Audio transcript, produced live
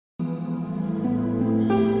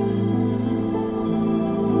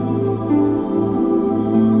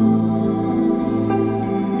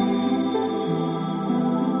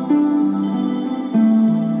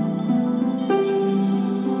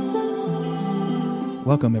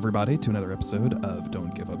Welcome, everybody, to another episode of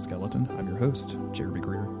Don't Give Up Skeleton. I'm your host, Jeremy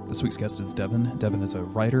Greer. This week's guest is Devon. Devon is a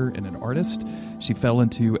writer and an artist. She fell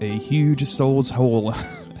into a huge soul's hole.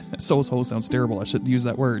 Soul's hole sounds terrible. I shouldn't use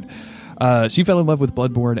that word. She fell in love with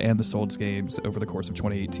Bloodborne and the Souls games over the course of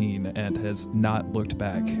 2018 and has not looked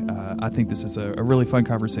back. I think this is a really fun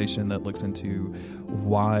conversation that looks into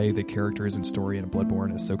why the characters and story in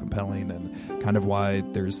Bloodborne is so compelling and kind of why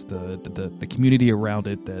there's the community around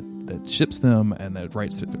it that ships them and that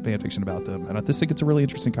writes fan fiction about them. And I just think it's a really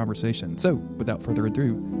interesting conversation. So, without further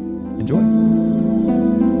ado, enjoy.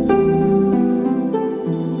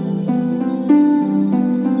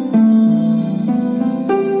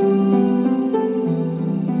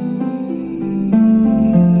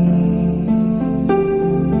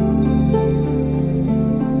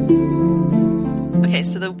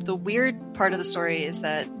 The weird part of the story is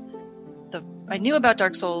that I knew about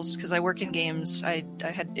Dark Souls because I work in games. I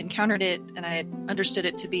had encountered it and I had understood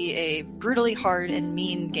it to be a brutally hard and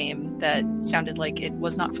mean game that sounded like it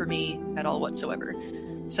was not for me at all whatsoever.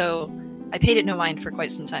 So I paid it no mind for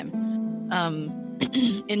quite some time.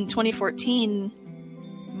 In 2014,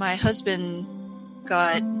 my husband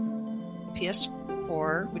got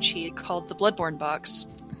PS4, which he had called the Bloodborne box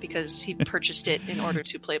because he purchased it in order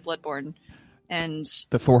to play Bloodborne. And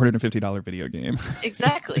the $450 video game.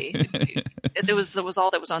 Exactly. It was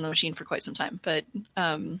all that was on the machine for quite some time. But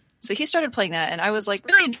so he started playing that, and I was like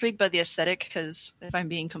really intrigued by the aesthetic because if I'm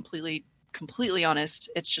being completely honest,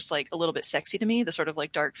 it's just like a little bit sexy to me. The sort of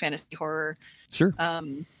like dark fantasy horror, sure,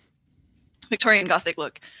 Victorian Gothic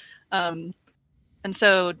look. And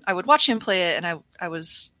so I would watch him play it, and I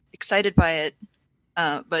was excited by it,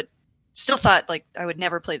 but still thought like I would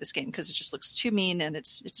never play this game because it just looks too mean and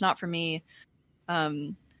it's not for me.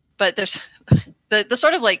 But there's the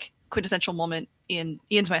sort of like quintessential moment.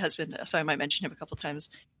 Ian's my husband, so I might mention him a couple times.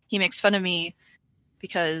 He makes fun of me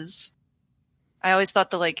because I always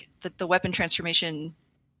thought the weapon transformation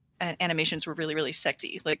animations were really, really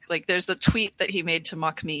sexy. Like there's a tweet that he made to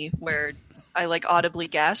mock me where I like audibly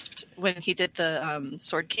gasped when he did the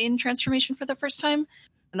sword cane transformation for the first time,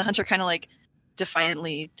 and the hunter kind of like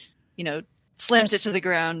defiantly, slams it to the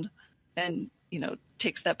ground and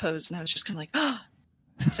takes that pose, and I was just kind of like, oh.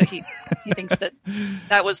 So he thinks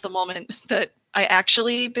that was the moment that I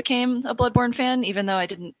actually became a Bloodborne fan, even though I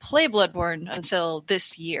didn't play Bloodborne until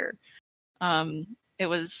this year. It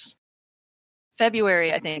was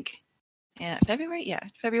February, I think. Yeah,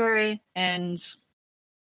 February, and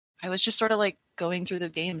I was just sort of like going through the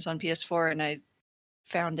games on PS4, and I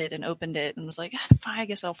found it and opened it and was like, fine, I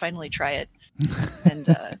guess I'll finally try it. And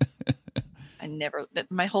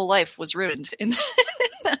my whole life was ruined in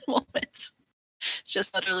that moment.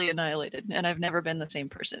 Just utterly annihilated, and I've never been the same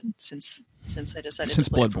person since I decided to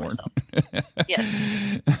play Bloodborne. It for myself. Yes.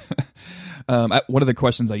 One of the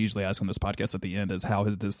questions I usually ask on this podcast at the end is, how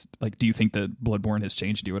has this, do you think that Bloodborne has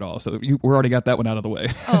changed you at all? So we already got that one out of the way.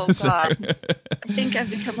 Oh, God. I think I've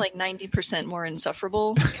become 90% more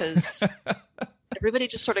insufferable because everybody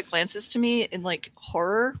just sort of glances to me in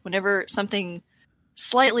horror whenever something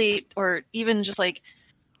slightly or even just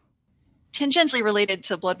tangentially related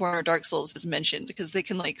to Bloodborne or Dark Souls is mentioned, because they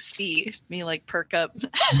can see me perk up.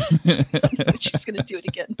 She's gonna do it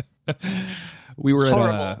again. We were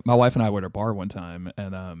at my wife and I were at a bar one time,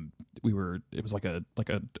 and it was like a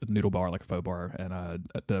noodle bar, like a faux bar, and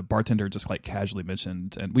the bartender just casually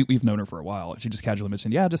mentioned, and we've known her for a while, she just casually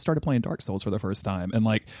mentioned, I just started playing Dark Souls for the first time, and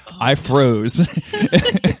I froze.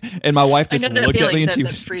 And my wife just looked at me and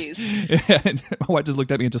and my wife just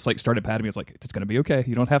looked at me and just started patting me. It's it's gonna be okay,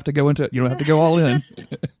 you don't have to go all in.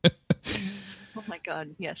 Oh my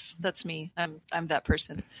God, yes, that's me. I'm that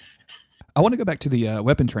person. I want to go back to the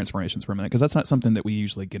weapon transformations for a minute, because that's not something that we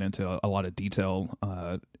usually get into a lot of detail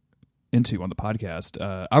into on the podcast.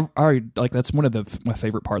 I that's one of my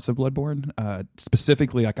favorite parts of Bloodborne.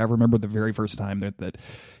 Specifically, I remember the very first time that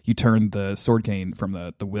you turned the sword cane from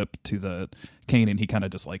the whip to the cane, and he kind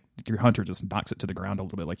of just your hunter just knocks it to the ground a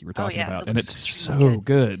little bit, like you were talking about, and it's so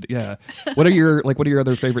good. Yeah. What are your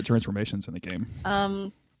other favorite transformations in the game?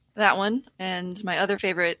 That one, and my other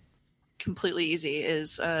favorite, completely easy,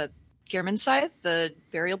 is Gehrman's Scythe, the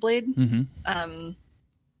burial blade. Mm-hmm. I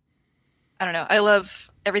don't know. I love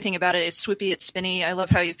everything about it. It's swoopy, it's spinny. I love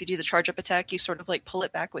how if you do the charge up attack, you sort of pull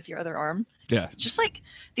it back with your other arm. Yeah. Just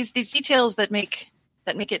these details that make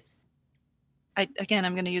it. I'm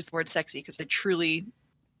going to use the word sexy, because I truly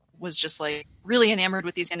was just really enamored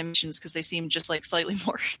with these animations, because they seem just slightly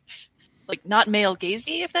more not male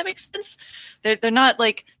gazy, if that makes sense. They're not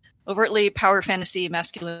overtly power fantasy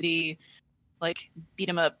masculinity, beat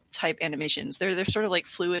 'em up type animations. They're sort of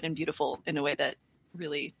fluid and beautiful in a way that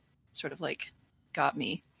really sort of got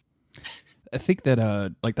me. I think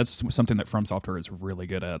that like that's something that From Software is really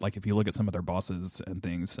good at. Like if you look at some of their bosses and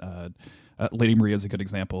things, Lady Maria is a good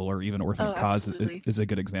example, or even Orphan of Kaz is a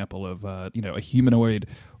good example of a humanoid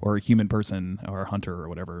or a human person or a hunter or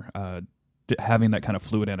whatever having that kind of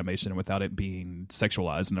fluid animation without it being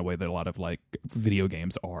sexualized in a way that a lot of like video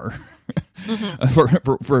games are. for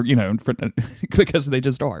because they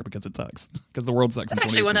just are, because it sucks, because the world sucks. That's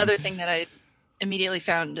actually one other thing that I immediately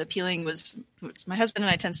found appealing was my husband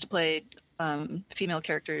and I tends to play female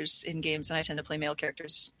characters in games, and I tend to play male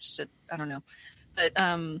characters. I don't know, but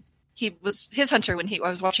his hunter when I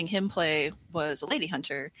was watching him play was a lady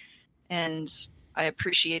hunter, and I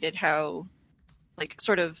appreciated how like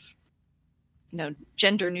sort of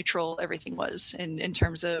gender neutral everything was in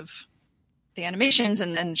terms of the animations,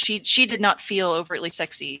 and she did not feel overtly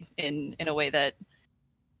sexy in a way that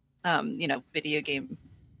video games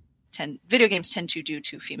tend to do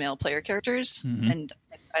to female player characters. And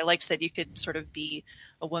I liked that you could sort of be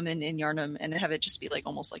a woman in Yharnam and have it just be like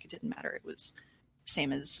almost like it didn't matter. It was the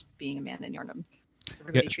same as being a man in Yharnam.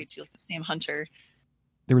 Everybody treats you like the same hunter.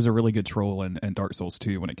 There was a really good troll in Dark Souls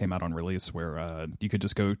 2 when it came out on release where you could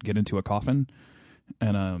just go get into a coffin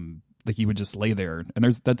and like you would just lay there. And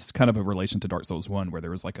that's kind of a relation to Dark Souls 1 where there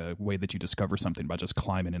was like a way that you discover something by just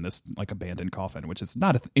climbing in this like abandoned coffin, which is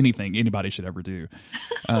not anything anybody should ever do.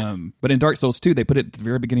 But in Dark Souls 2, they put it at the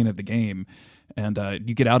very beginning of the game, and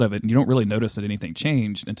you get out of it and you don't really notice that anything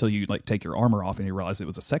changed until you like take your armor off and you realize it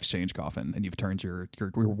was a sex change coffin and you've turned your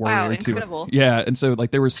warrior incredible. And so like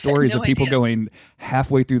there were stories of people going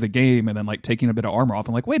halfway through the game and then like taking a bit of armor off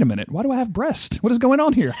and like, wait a minute, why do I have breast? What is going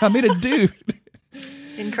on here? I made a dude.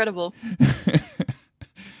 Incredible.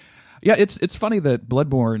 Yeah, it's funny that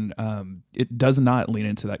Bloodborne it does not lean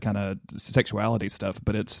into that kind of sexuality stuff,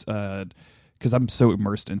 but it's because I'm so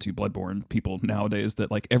immersed into Bloodborne people nowadays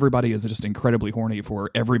that like everybody is just incredibly horny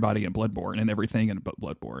for everybody in Bloodborne and everything in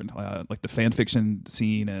Bloodborne, like the fan fiction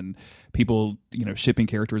scene and people shipping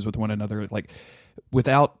characters with one another. Like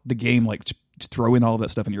without the game like throwing all of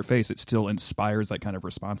that stuff in your face, it still inspires that kind of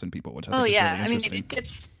response in people, which I think is really interesting. I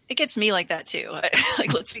mean, it gets me like that too.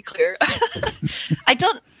 Like, let's be clear. I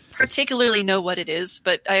don't particularly know what it is,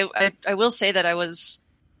 but I will say that I was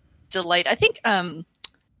delighted. I think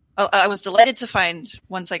I was delighted to find,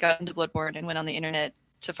 once I got into Bloodborne and went on the internet,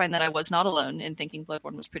 to find that I was not alone in thinking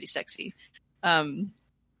Bloodborne was pretty sexy. I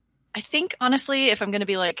think, honestly, if I'm going to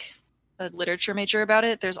be like a literature major about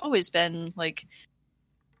it, there's always been like,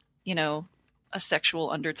 a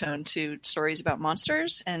sexual undertone to stories about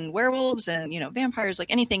monsters and werewolves and, vampires. Like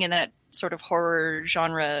anything in that sort of horror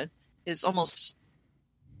genre is almost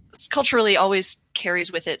culturally always carries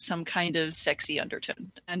with it some kind of sexy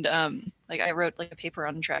undertone. And like I wrote like a paper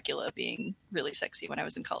on Dracula being really sexy when I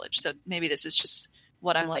was in college. So maybe this is just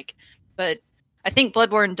what I'm like. But I think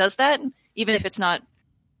Bloodborne does that, even if it's not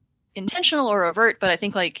intentional or overt. But I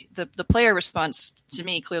think like the player response to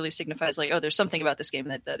me clearly signifies like, oh, there's something about this game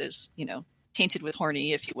that is, tainted with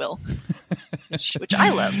horny, if you will. Which I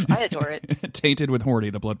love. I adore it. Tainted with Horny,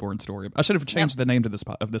 the Bloodborne story. I should have changed the name to this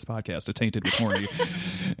podcast to Tainted with Horny.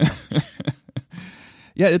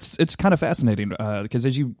 Yeah, it's kind of fascinating because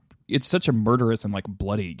it's such a murderous and like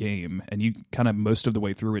bloody game, and you kind of most of the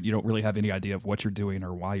way through it, you don't really have any idea of what you're doing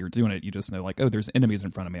or why you're doing it. You just know like, oh, there's enemies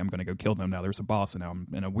in front of me. I'm going to go kill them. Now there's a boss, and now I'm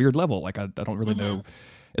in a weird level. Like I don't really know.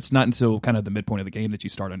 It's not until kind of the midpoint of the game that you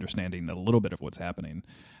start understanding a little bit of what's happening.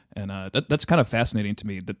 And that's kind of fascinating to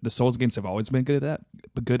me. The Souls games have always been good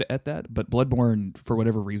at that, but Bloodborne, for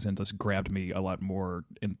whatever reason, just grabbed me a lot more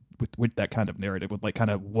with that kind of narrative, with like kind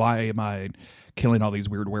of why am I killing all these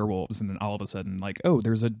weird werewolves, and then all of a sudden like, oh,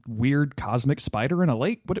 there's a weird cosmic spider in a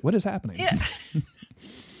lake. What is happening?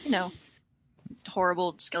 Yeah,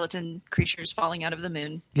 horrible skeleton creatures falling out of the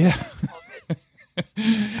moon. Yeah.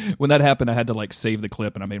 When that happened, I had to like save the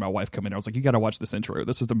clip, and I made my wife come in. I was like, "You got to watch this intro.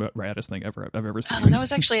 This is the raddest thing I've ever seen." That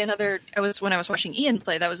was actually when I was watching Ian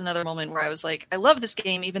play. That was another moment where I was like, "I love this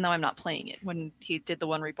game, even though I'm not playing it." When he did the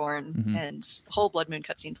one Reborn and the whole Blood Moon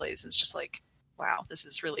cutscene plays, it's just like, wow, this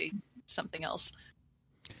is really something else.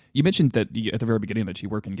 You mentioned that at the very beginning that you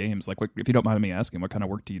work in games. Like, if you don't mind me asking, what kind of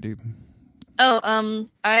work do you do? Oh,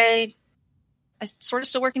 I sort of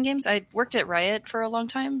still work in games. I worked at Riot for a long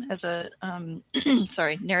time as a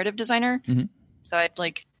narrative designer. So I'd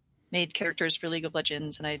like made characters for League of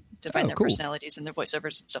Legends, and I defined their personalities and their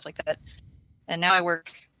voiceovers and stuff like that. And now I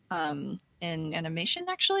work in animation,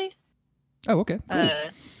 actually. Oh, okay. Cool.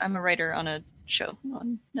 I'm a writer on a show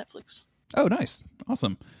on Netflix. Oh, nice.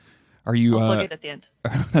 Awesome. Are you? I'll plug it at the end.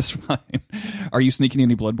 That's fine. Are you sneaking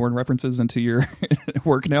any Bloodborne references into your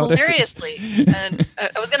work nowadays? Hilariously, and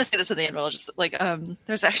I was going to say this at the end, but I'll just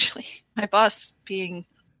there's actually my boss, being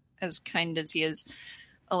as kind as he is,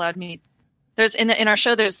 allowed me. There's in our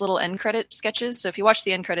show, there's little end credit sketches. So if you watch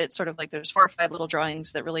the end credits, sort of like there's 4 or 5 little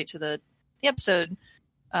drawings that relate to the episode.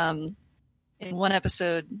 In one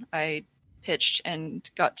episode, I pitched and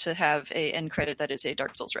got to have a end credit that is a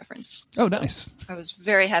Dark Souls reference. Oh, nice. I was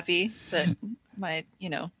very happy that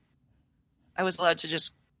I was allowed to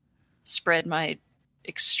just spread my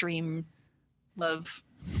extreme love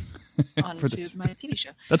onto my TV show.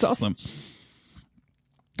 That's awesome.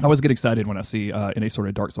 I always get excited when I see any sort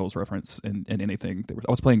of Dark Souls reference in anything. I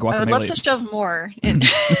was playing Guacamelee. I would love to shove more in.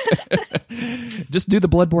 Just do the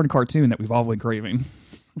Bloodborne cartoon that we've all been craving.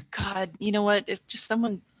 God, you know what? If just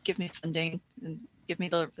someone give me funding and give me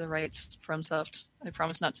the rights from Soft, I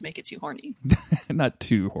promise not to make it too horny. Not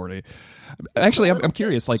too horny. Actually, I'm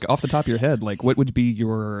curious, like off the top of your head, like what would be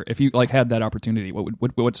your, if you like had that opportunity,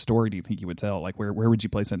 what story do you think you would tell? Like where would you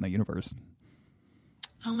place it in the universe?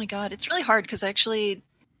 Oh my God, it's really hard because actually,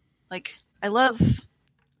 like I love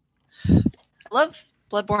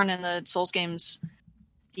Bloodborne and the Souls games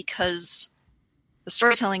because the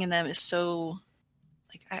storytelling in them is so,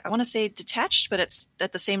 I want to say detached, but it's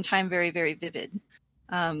at the same time very, very vivid.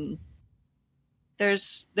 They're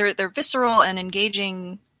visceral and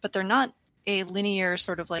engaging, but they're not a linear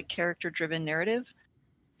sort of like character-driven narrative.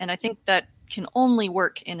 And I think that can only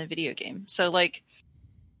work in a video game. So like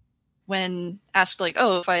when asked like,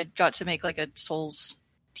 oh, if I got to make like a Souls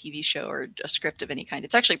TV show or a script of any kind,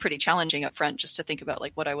 it's actually pretty challenging up front just to think about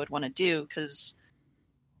like what I would want to do, because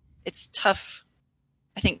it's tough,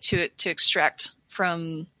 I think, to extract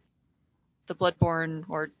from the Bloodborne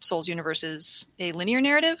or Souls universes a linear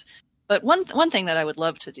narrative. But one thing that I would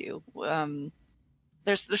love to do,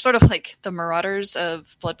 there's sort of like the Marauders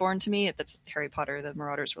of Bloodborne to me. That's Harry Potter. The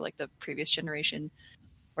Marauders were like the previous generation,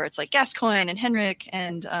 where it's like Gascoigne and Henrik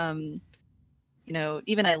and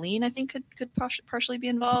even Eileen, I think could partially be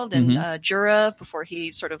involved, and Jura before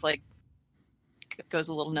he sort of like goes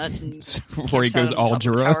a little nuts and before he goes all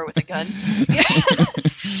Jura with a gun.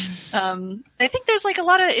 I think there's like a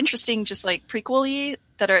lot of interesting just like prequel-y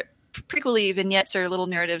vignettes or little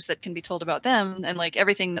narratives that can be told about them, and like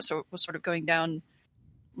everything that was sort of going down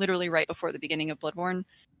literally right before the beginning of Bloodborne.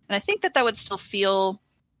 And I think that would still feel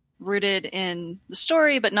rooted in the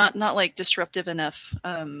story, but not like disruptive enough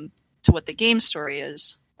to what the game story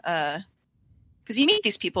is. Because you meet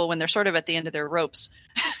these people when they're sort of at the end of their ropes.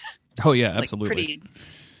 Oh yeah, absolutely.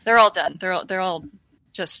 They're all done. They're all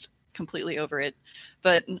just completely over it.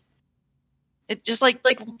 But it just like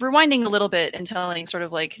rewinding a little bit and telling sort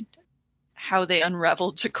of like how they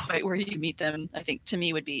unraveled to quite where you meet them, I think to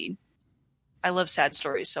me would be, I love sad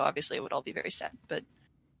stories, so obviously it would all be very sad. But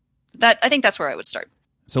I think that's where I would start.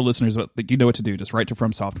 So listeners, you know what to do. Just write to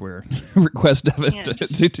From Software, request Devon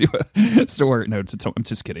to a store. No, I'm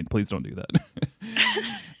just kidding. Please don't do that.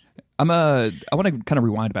 I want to kind of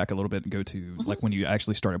rewind back a little bit and go to like when you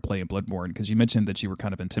actually started playing Bloodborne, because you mentioned that you were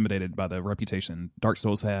kind of intimidated by the reputation Dark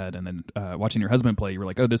Souls had, and then watching your husband play, you were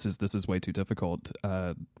like, "Oh, this is way too difficult."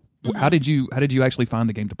 How did you actually find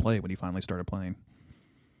the game to play when you finally started playing?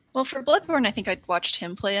 Well, for Bloodborne, I think I'd watched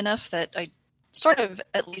him play enough that I sort of,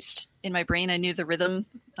 at least in my brain, I knew the rhythm.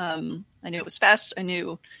 I knew it was fast. I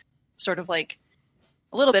knew sort of like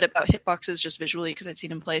a little bit about hitboxes just visually because I'd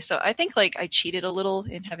seen him play. So I think like I cheated a little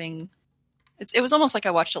in having. It was almost like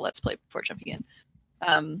I watched a Let's Play before jumping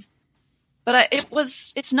in. But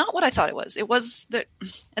it's not what I thought it was. It was that,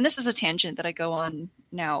 and this is a tangent that I go on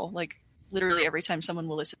now, like literally every time someone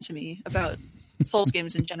will listen to me about Souls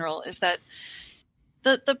games in general, is that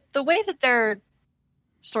the way that they're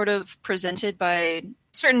sort of presented by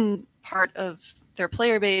certain part of their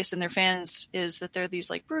player base and their fans is that they're these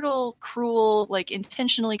like brutal, cruel, like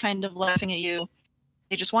intentionally kind of laughing at you.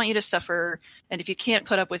 They just want you to suffer, and if you can't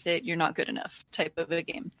put up with it, you're not good enough type of a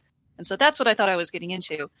game. And so that's what I thought I was getting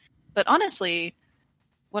into. But honestly,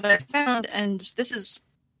 what I found, and this is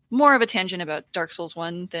more of a tangent about Dark Souls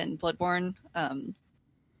 1 than Bloodborne,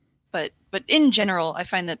 but in general, I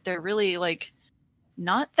find that they're really like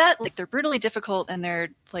not that, like they're brutally difficult and they're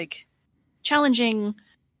like challenging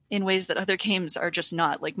in ways that other games are just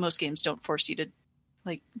not. Like most games don't force you to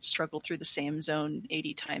like struggle through the same zone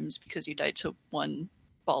 80 times because you died to one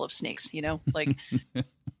ball of snakes, like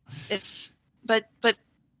it's, but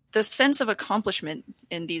the sense of accomplishment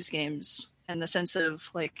in these games and the sense of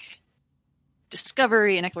like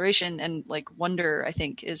discovery and exploration and like wonder, I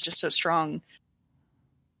think is just so strong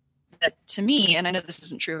that to me, and I know this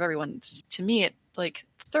isn't true of everyone, to me, it like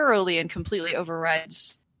thoroughly and completely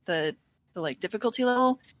overrides the like difficulty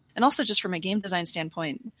level, and also just from a game design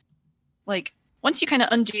standpoint, like once you kind of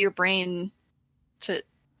undo your brain to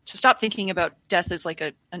stop thinking about death as like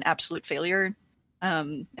an absolute failure,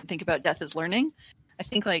 and think about death as learning, I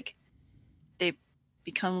think like they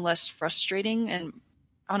become less frustrating. And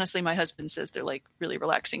honestly, my husband says they're like really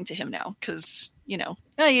relaxing to him now, because you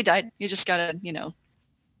died, you just gotta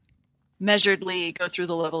measuredly go through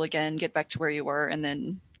the level again, get back to where you were, and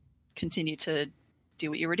then continue to do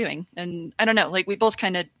what you were doing. And I don't know, like we both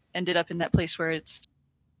kind of ended up in that place where it's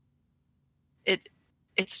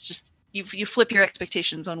just you flip your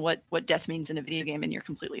expectations on what death means in a video game, and you're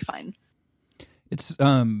completely fine. It's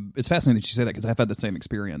fascinating that you say that, because I've had the same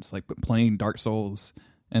experience. Like playing Dark Souls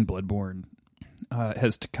and Bloodborne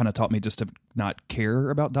has kind of taught me just to not care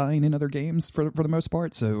about dying in other games for the most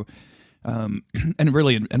part. So, and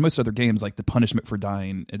really in most other games, like the punishment for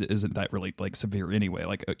dying, it isn't that really like severe anyway.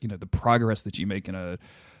 Like the progress that you make in a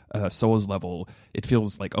Souls level, it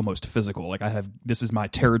feels like almost physical. Like this is my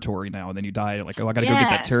territory now, and then you die, like, oh, I got to go get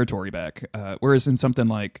that territory back. Whereas in something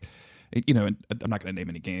like, I'm not going to name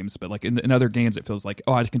any games, but like in other games, it feels like,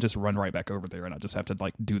 oh, I can just run right back over there, and I just have to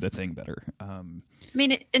like do the thing better. I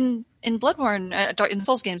mean, in Bloodborne, in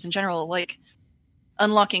Souls games in general, like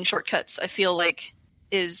unlocking shortcuts, I feel like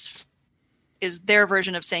is their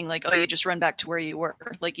version of saying like, oh, you just run back to where you were.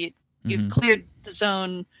 Like you've cleared the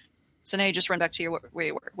zone, so now you just run back to where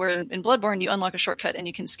you were. Where in Bloodborne, you unlock a shortcut and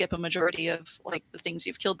you can skip a majority of like the things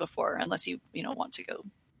you've killed before, unless you want to go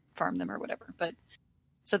farm them or whatever. But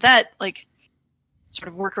so that like sort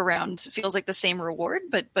of workaround feels like the same reward,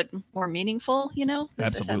 but more meaningful. Absolutely.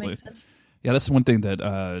 If that makes sense. Yeah, that's one thing that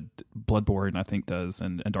Bloodborne I think does,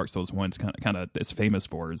 and Dark Souls 1's kind of it's famous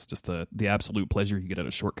for, is just the absolute pleasure you get at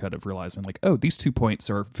a shortcut of realizing like, oh, these 2 points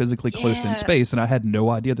are physically close in space, and I had no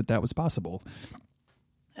idea that was possible.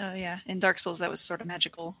 Oh yeah, in Dark Souls that was sort of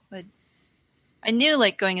magical. I knew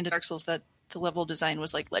like going into Dark Souls that the level design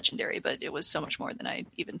was like legendary, but it was so much more than I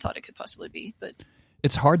even thought it could possibly be. But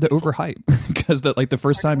it's hard to overhype, because the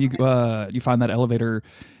first time you find that elevator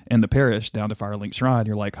in the parish down to Firelink Shrine,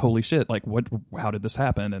 you're like, holy shit, like how did this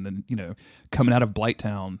happen? And then coming out of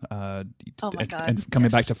Blighttown, and coming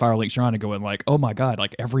back to Firelink Shrine and going like, oh my god,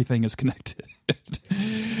 like everything is connected.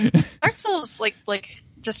 Dark Souls, like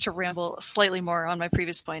just to ramble slightly more on my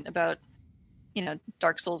previous point about,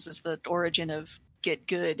 Dark Souls is the origin of get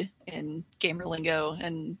good in gamer lingo,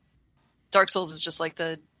 and Dark Souls is just like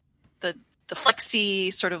the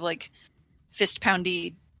flexy sort of like fist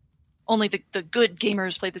poundy, only the good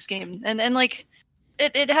gamers play this game, and like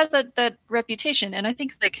it has that reputation. And I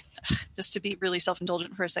think like, just to be really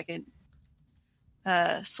self-indulgent for a second,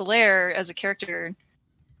 Solaire as a character,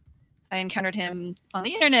 I encountered him on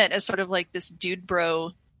the internet as sort of like this dude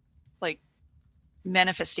bro, like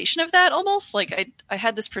manifestation of that almost. Like I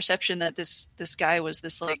had this perception that this guy was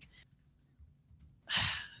this like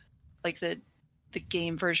the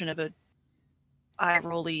game version of a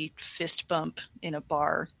eye-rolly fist bump in a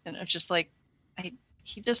bar, and it's just like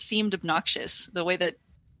he just seemed obnoxious the way that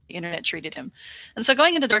the internet treated him. And so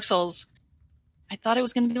going into Dark Souls, I thought it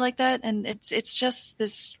was going to be like that, and it's just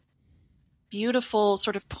this beautiful,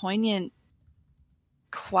 sort of poignant,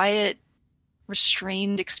 quiet,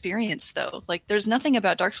 restrained experience. Though, like there's nothing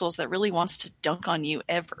about Dark Souls that really wants to dunk on you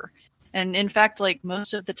ever. And in fact, like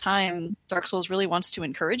most of the time, Dark Souls really wants to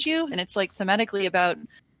encourage you, and it's like thematically about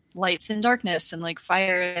lights and darkness and like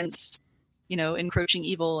fire against, encroaching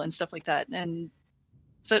evil and stuff like that. And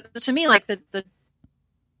so to me, like the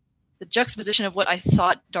juxtaposition of what I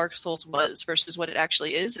thought Dark Souls was versus what it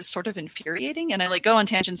actually is sort of infuriating. And I like go on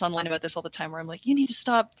tangents online about this all the time, where I'm like, you need to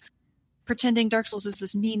stop pretending Dark Souls is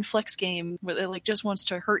this mean flex game where it like just wants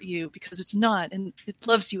to hurt you, because it's not, and it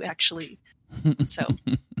loves you actually. So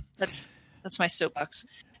that's my soapbox.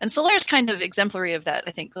 And Solaire's kind of exemplary of that,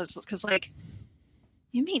 I think, because like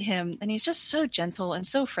you meet him and he's just so gentle and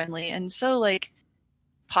so friendly and so like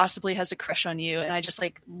possibly has a crush on you, and I just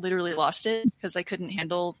like literally lost it because I couldn't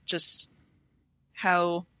handle just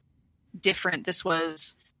how different this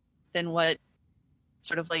was than what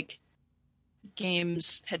sort of like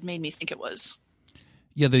games had made me think it was.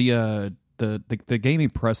 Yeah, the gaming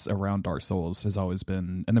press around Dark Souls has always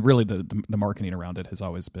been, and really the marketing around it has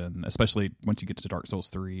always been, especially once you get to Dark Souls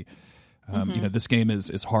 3. This game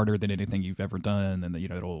is harder than anything you've ever done, and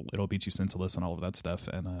it'll beat you senseless and all of that stuff.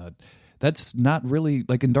 And that's not really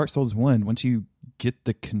like in Dark Souls 1. Once you get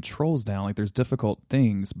the controls down, like there's difficult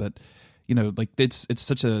things, but like it's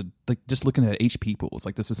such a, like, just looking at HP pools,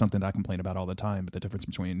 like, this is something that I complain about all the time, but the difference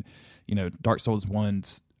between, Dark Souls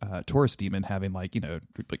 1's Taurus Demon having, like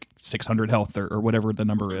 600 health or whatever the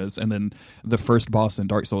number is, and then the first boss in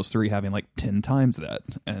Dark Souls 3 having like 10 times that.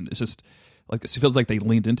 And it's just like, it feels like they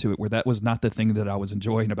leaned into it where that was not the thing that I was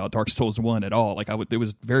enjoying about Dark Souls 1 at all. Like, it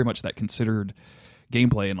was very much that considered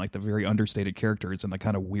gameplay and like the very understated characters and the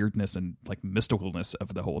kind of weirdness and like mysticalness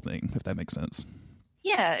of the whole thing, if that makes sense.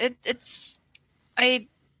 Yeah, it's I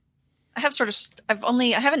have sort of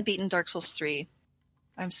I haven't beaten Dark Souls 3.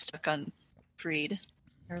 I'm stuck on Freed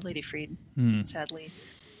or Lady Freed, sadly.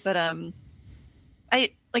 But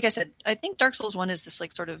like I said, I think Dark Souls 1 is this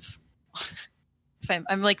like sort of if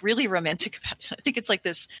I'm like really romantic about it. I think it's like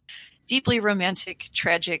this deeply romantic,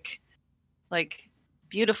 tragic, like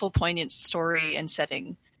beautiful, poignant story and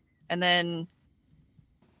setting. And then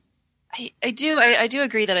I do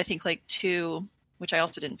agree that I think like 2, which I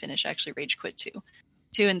also didn't finish, I actually rage quit 2.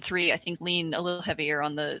 2 and 3 I think lean a little heavier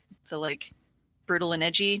on the like brutal and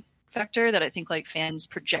edgy factor that I think like fans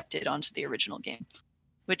projected onto the original game,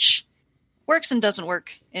 which works and doesn't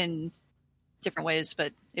work in different ways,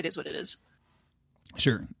 but it is what it is.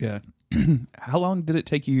 Sure. Yeah. How long did it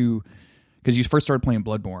take you, because you first started playing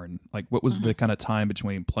Bloodborne, like what was the kind of time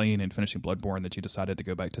between playing and finishing Bloodborne that you decided to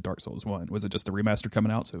go back to Dark Souls 1? Was it just the remaster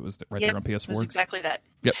coming out, so it was right there on PS4? It was exactly that.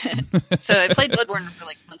 Yep. So I played Bloodborne for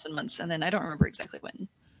like months and months, and then I don't remember exactly when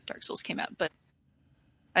Dark Souls came out, but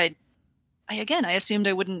I assumed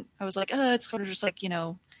I wouldn't. I was like, it's sort of just like,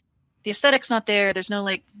 the aesthetic's not there. There's no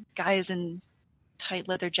like guys in tight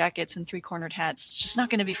leather jackets and 3-cornered hats. It's just not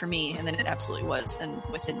going to be for me. And then it absolutely was. And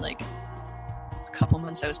within like a couple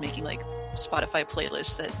months, I was making like Spotify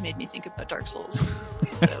playlists that made me think about Dark Souls.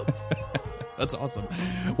 So that's awesome.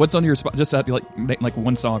 What's on your just add like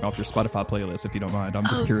one song off your Spotify playlist, if you don't mind? I'm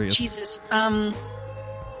just curious. Jesus.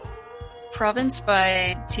 Province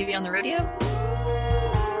by TV on the Radio.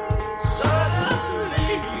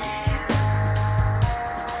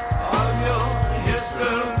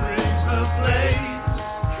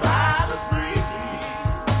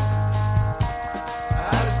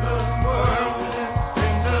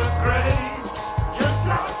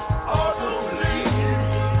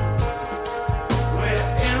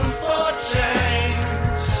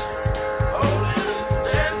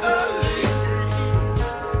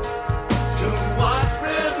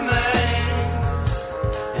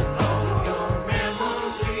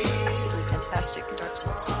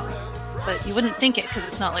 But you wouldn't think it because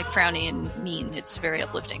it's not like frowny and mean. It's very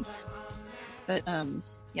uplifting. But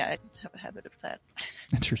yeah, I have a habit of that.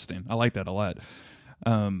 Interesting. I like that a lot.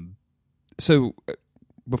 So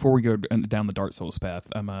before we go down the Dark Souls path,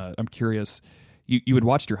 I'm curious. You had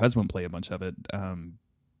watched your husband play a bunch of it,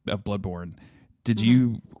 of Bloodborne.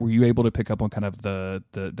 Were you able to pick up on kind of the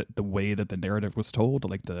way that the narrative was told,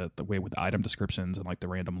 like the way with the item descriptions and like the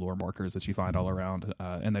random lore markers that you find all around,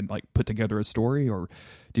 and then like put together a story, or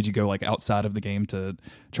did you go like outside of the game to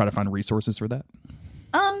try to find resources for that?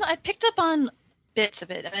 I picked up on bits of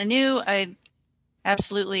it, and I knew I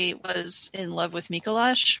absolutely was in love with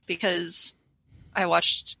Mikolash because I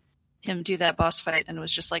watched him do that boss fight and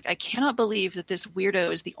was just like, I cannot believe that this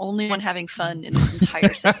weirdo is the only one having fun in this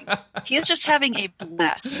entire setting. He is just having a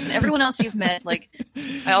blast. And everyone else you've met, like,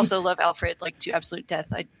 I also love Alfred, like, to absolute death.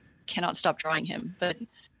 I cannot stop drawing him. But,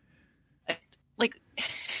 like,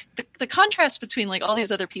 the contrast between, like, all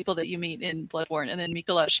these other people that you meet in Bloodborne and then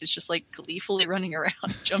Mikolash is just, like, gleefully running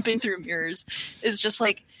around, jumping through mirrors, is just,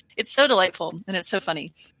 like, it's so delightful and it's so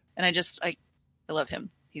funny. And I love him.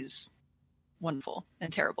 He's wonderful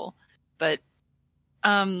and terrible. But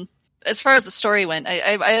as far as the story went,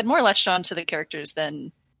 I had more latched on to the characters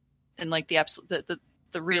than like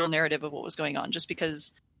the real narrative of what was going on, just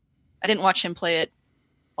because I didn't watch him play it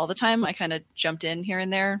all the time. I kind of jumped in here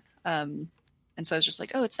and there. And so I was just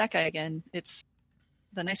like, oh, it's that guy again. It's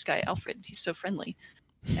the nice guy, Alfred. He's so friendly.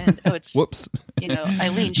 And it's whoops.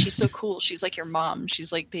 Eileen, she's so cool. She's like your mom.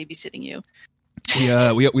 She's like babysitting you.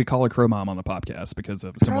 We call her Crow Mom on the podcast because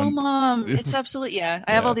of someone. Crow Mom. It's absolutely, yeah.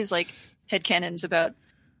 I have all these like headcanons about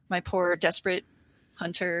my poor desperate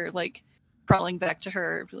hunter, like crawling back to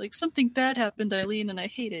her, like, something bad happened, Eileen, and I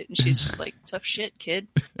hate it. And she's just like, tough shit, kid.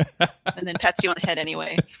 And then pats you on the head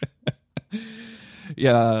anyway.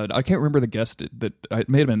 Yeah, I can't remember the guest that it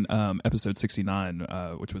may have been episode 69,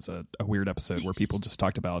 which was a weird episode where people just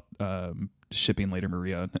talked about shipping Lady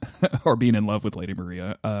Maria or being in love with Lady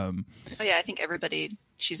Maria. Oh yeah, I think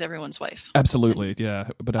she's everyone's wife. Absolutely, yeah.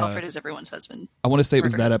 But Alfred is everyone's husband. I want to say it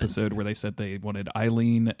was that husband. episode where they said they wanted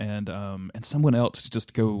Eileen and someone else to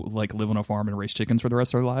just go like live on a farm and raise chickens for the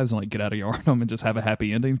rest of their lives and like get out of Yarnum and just have a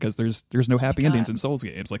happy ending, because there's no happy endings in Souls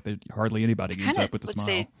games. Like hardly anybody ends up with a smile.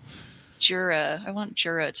 Say Jura. I want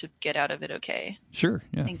Jura to get out of it okay. Sure,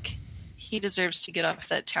 yeah. I think he deserves to get off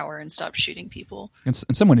that tower and stop shooting people. And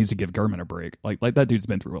someone needs to give Gurman a break. Like that dude's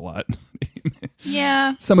been through a lot.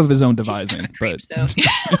 Yeah. Some of his own devising, but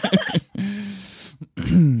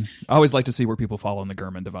I always like to see where people fall on the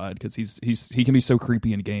Gurman divide, because he can be so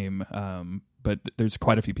creepy in game. But there's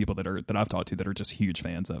quite a few people that I've talked to that are just huge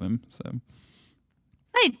fans of him. So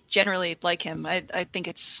I generally like him. I think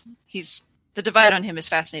the divide on him is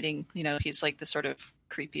fascinating. You know, he's like the sort of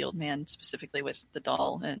creepy old man, specifically with the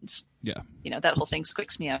doll, and that whole thing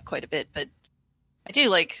squicks me out quite a bit. But I do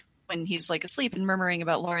like when he's like asleep and murmuring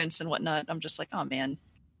about Lawrence and whatnot. I'm just like, oh man,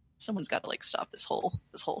 someone's got to like stop this whole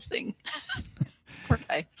thing. Poor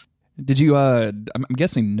guy. Did you? I'm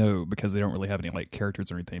guessing no, because they don't really have any like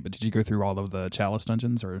characters or anything. But did you go through all of the Chalice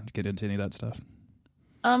dungeons or get into any of that stuff?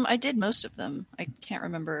 I did most of them. I can't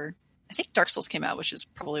remember. I think Dark Souls came out, which is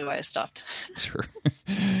probably why I stopped. Sure.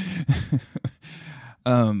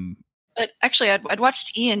 But actually, I'd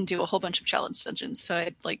watched Ian do a whole bunch of challenge dungeons, so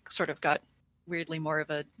I'd like sort of got weirdly more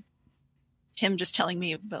of him just telling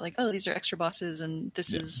me about like, oh, these are extra bosses, and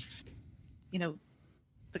this is,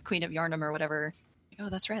 the Queen of Yarnum or whatever. Like, oh,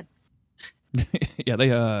 that's rad.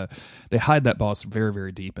 Yeah, they hide that boss very,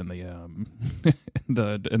 very deep in the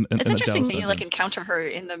it's in interesting that the you like encounter her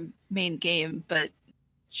in the main game, but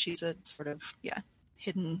she's a sort of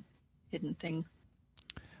hidden thing.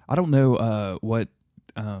 I don't know what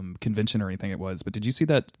convention or anything it was, but did you see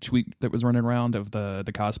that tweet that was running around of the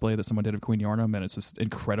cosplay that someone did of Queen Yarnum, and it's this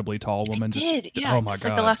incredibly tall woman? I did. Yeah. Oh my god!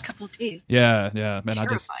 Like the last couple of days. Yeah, man,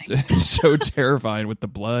 it's so terrifying with the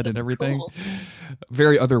blood and everything. Cool.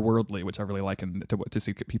 Very otherworldly, which I really like, and to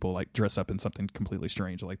see people like dress up in something completely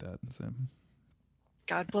strange like that. So.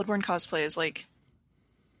 God, Bloodborne cosplay is like,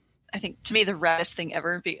 I think to me the raddest thing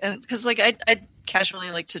ever, because like I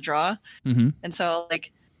casually like to draw, and so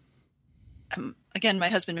like. Again, my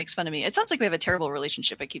husband makes fun of me. It sounds like we have a terrible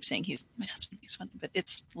relationship. I keep saying my husband makes fun of me, but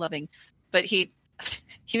it's loving. But he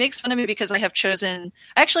makes fun of me because I have chosen.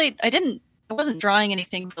 Actually, I wasn't drawing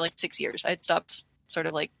anything for like 6 years. I'd stopped sort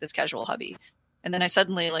of like this casual hobby, and then I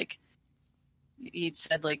suddenly like he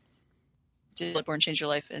said like, "Did Bloodborne change your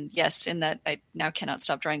life?" And yes, in that I now cannot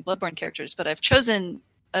stop drawing Bloodborne characters. But I've chosen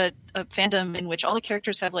a fandom in which all the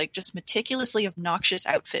characters have like just meticulously obnoxious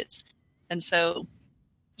outfits, and so.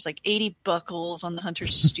 Like 80 buckles on the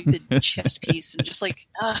hunter's stupid chest piece, and just like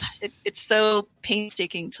it's so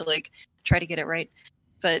painstaking to like try to get it right.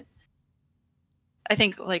 But I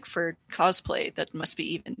think like for cosplay that must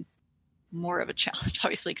be even more of a challenge,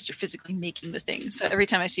 obviously, because you're physically making the thing. So every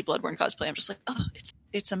time I see Bloodborne cosplay, I'm just like, oh,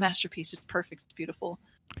 it's a masterpiece. It's perfect. It's beautiful.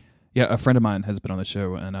 Yeah, a friend of mine has been on the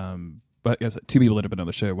show, and but yes, two people that have been on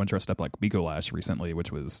the show. One dressed up like Migolash recently,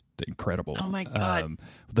 which was incredible. Oh my god!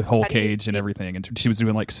 The whole cage and everything, and she was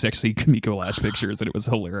doing like sexy Migolash pictures, and it was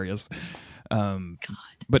hilarious.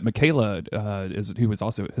 But Michaela has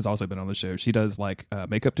also been on the show. She does like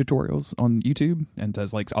makeup tutorials on YouTube and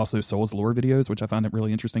does like also Souls lore videos, which I find a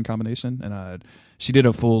really interesting combination. And she did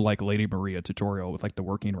a full like Lady Maria tutorial with like the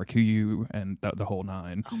working Rakuyu and the whole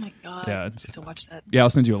nine. Oh my god! Yeah, to watch that. Yeah,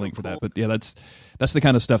 I'll send you a link for that. But yeah, that's the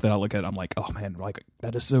kind of stuff that I look at. I'm like, oh man, like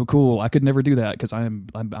that is so cool. I could never do that because I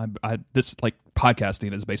this like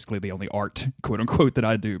podcasting is basically the only art, quote unquote, that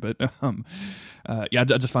I do. But yeah, I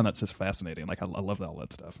just find that just fascinating. Like I love all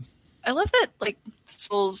that stuff. I love that like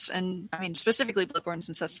Souls, and I mean specifically Bloodborne,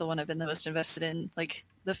 since that's the one I've been the most invested in. Like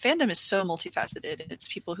the fandom is so multifaceted, and it's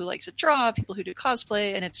people who like to draw, people who do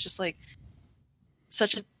cosplay, and it's just like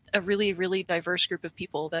such a really, really diverse group of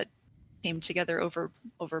people that came together over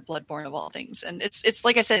Bloodborne of all things. And it's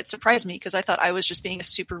like I said, it surprised me because I thought I was just being a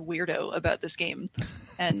super weirdo about this game,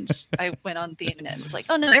 and I went on the internet and was like,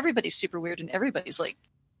 oh no, everybody's super weird and everybody's like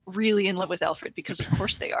really in love with Alfred because of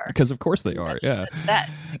course they are. Because of course they are. That's that.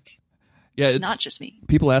 Yeah, it's not just me.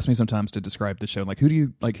 People ask me sometimes to describe the show, like who do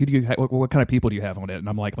you what kind of people do you have on it? And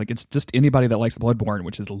I'm like it's just anybody that likes Bloodborne,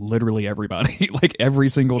 which is literally everybody, like every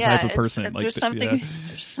single type of person. There's something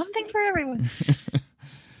for everyone.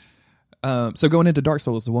 So going into Dark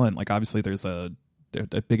Souls 1, like obviously there's a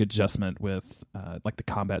big adjustment with like the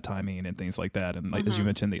combat timing and things like that, and like as you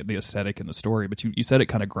mentioned the aesthetic and the story. But you said it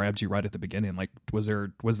kind of grabbed you right at the beginning. Like was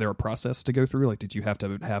there a process to go through? Like did you have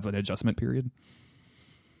to have an adjustment period?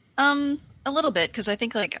 A little bit, because I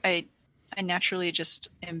think like I I naturally just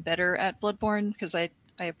am better at Bloodborne because I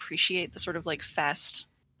appreciate the sort of like fast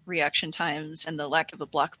reaction times and the lack of a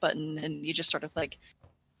block button, and you just sort of like,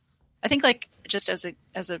 I think like just as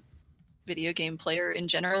a video game player in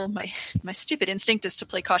general, my stupid instinct is to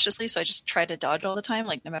play cautiously, so I just try to dodge all the time,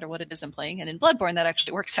 like no matter what it is I'm playing. And in Bloodborne, that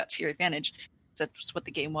actually works out to your advantage. That's what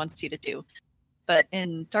the game wants you to do. But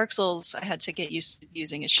in Dark Souls, I had to get used to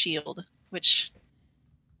using a shield, which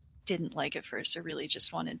didn't like at first. I really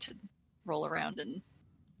just wanted to roll around, and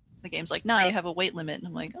the game's like, nah, you have a weight limit. And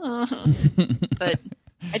I'm like, oh. But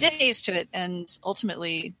I did get used to it, and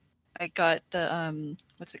ultimately I got the,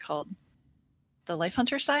 what's it called? The Life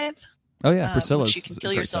Hunter Scythe. Oh yeah, Priscilla's which you can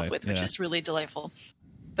kill yourself scythe, with, which yeah. is really delightful.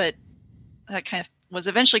 But that kind of was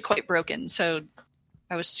eventually quite broken, so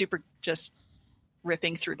I was super just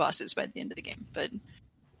ripping through bosses by the end of the game. But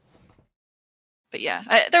yeah,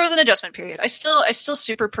 there was an adjustment period. I still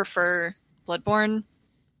super prefer Bloodborne,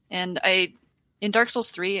 and in Dark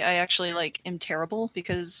Souls 3, I actually like am terrible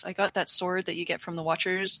because I got that sword that you get from the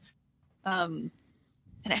Watchers, and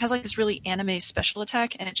it has like this really anime special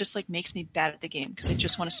attack, and it just like makes me bad at the game because I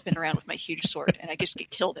just want to spin around with my huge sword, and I just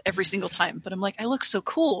get killed every single time. But I'm like, I look so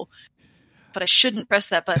cool, but I shouldn't press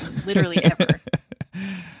that button literally ever.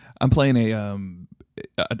 I'm playing a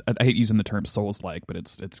I hate using the term Souls-like, but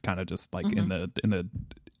it's kind of just like in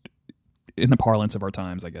the parlance of our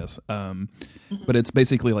times, I guess. But it's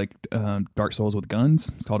basically like Dark Souls with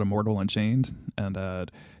guns. It's called Immortal Unchained, and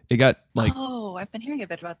it got like, oh, I've been hearing a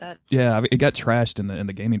bit about that. Yeah, it got trashed in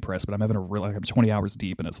the gaming press, but I'm having I'm 20 hours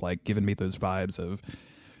deep, and it's like giving me those vibes of,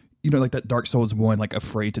 you know, like that Dark Souls 1, like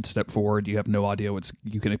afraid to step forward. You have no idea what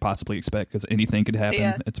you can possibly expect because anything could happen.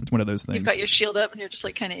 Yeah. It's one of those things. You've got your shield up, and you're just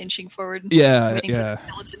like kind of inching forward. Yeah, waiting yeah. for the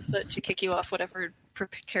skeleton foot to kick you off whatever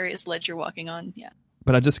precarious ledge you're walking on. Yeah.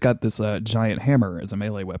 But I just got this giant hammer as a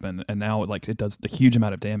melee weapon, and now like it does a huge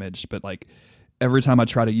amount of damage. But like every time I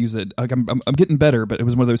try to use it, like I'm getting better. But it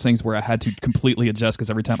was one of those things where I had to completely adjust because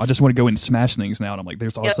every time I just want to go and smash things now, and I'm like,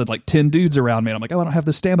 there's also like 10 dudes around me, and I'm like, oh, I don't have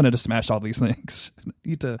the stamina to smash all these things.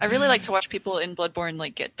 I really like to watch people in Bloodborne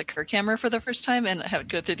like get the Kirk hammer for the first time and have it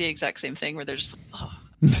go through the exact same thing where they're just like, oh,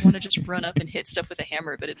 I want to just run up and hit stuff with a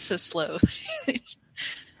hammer, but it's so slow.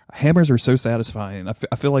 Hammers are so satisfying.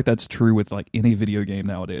 I feel like that's true with like any video game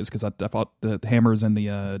nowadays because I thought the hammers in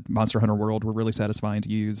the Monster Hunter world were really satisfying to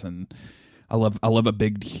use, and I love a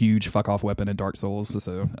big, huge fuck off weapon in Dark Souls.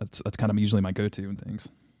 So that's kind of usually my go-to and things.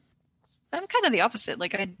 I'm kind of the opposite.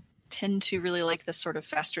 Like I tend to really like the sort of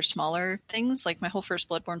faster, smaller things. Like my whole first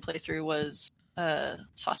Bloodborne playthrough was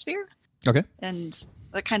Saw Spear. Okay. And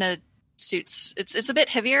that kind of suits. It's a bit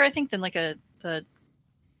heavier, I think, than like the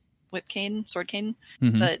whip cane, sword cane,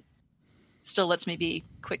 but still lets me be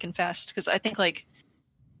quick and fast. Because I think like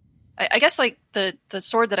I guess like the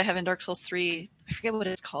sword that I have in Dark Souls 3, I forget what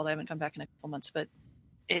it's called. I haven't come back in a couple months, but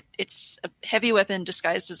it's a heavy weapon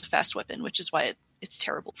disguised as a fast weapon, which is why it's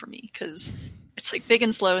terrible for me because it's like big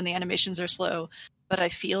and slow and the animations are slow, but I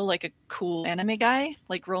feel like a cool anime guy,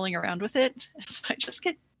 like rolling around with it. So I just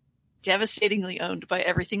get devastatingly owned by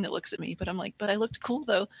everything that looks at me, but I'm like, but I looked cool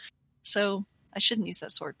though. So I shouldn't use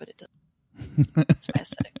that sword, but it does. It's my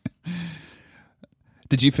aesthetic.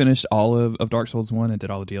 Did you finish all of Dark Souls 1 and did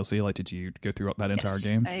all the DLC? Like, did you go through that entire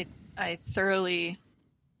game? I thoroughly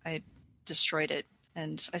destroyed it,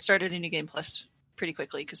 and I started a New Game Plus pretty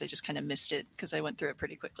quickly because I just kind of missed it because I went through it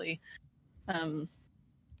pretty quickly.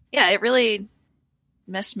 Yeah, it really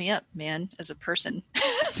messed me up, man, as a person.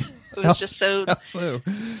 It was just so... How so?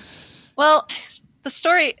 Well, the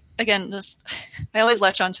story, again, I always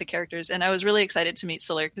latch on to characters, and I was really excited to meet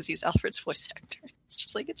Siller because he's Alfred's voice actor. It's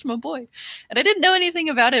just like, it's my boy. And I didn't know anything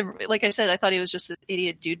about him. Like I said, I thought he was just this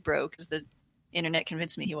idiot dude bro because the internet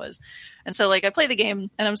convinced me he was. And so like I play the game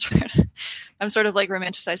and I'm sort of like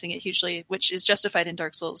romanticizing it hugely, which is justified in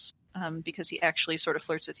Dark Souls because he actually sort of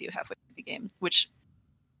flirts with you halfway through the game, which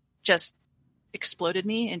just exploded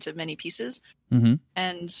me into many pieces.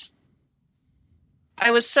 And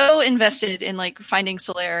I was so invested in like finding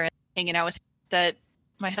Solaire and hanging out with him that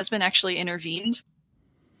my husband actually intervened.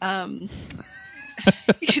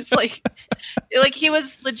 He's like he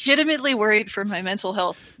was legitimately worried for my mental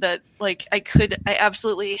health that like I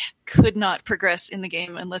absolutely could not progress in the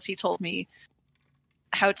game unless he told me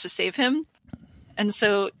how to save him. And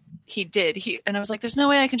so he did. And I was like, there's no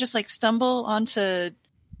way I can just like stumble onto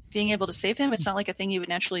being able to save him. It's not like a thing you would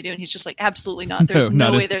naturally do. And he's just like, absolutely not. There's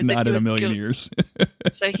no way there. Not in a million years.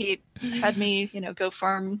 So he had me, go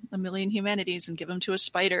farm 1,000,000 humanities and give them to a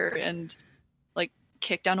spider and like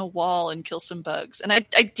kick down a wall and kill some bugs. And I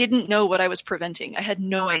didn't know what I was preventing. I had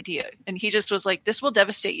no idea. And he just was like, this will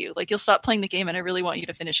devastate you. Like, you'll stop playing the game and I really want you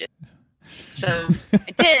to finish it. So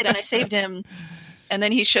I did, and I saved him. And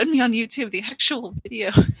then he showed me on YouTube the actual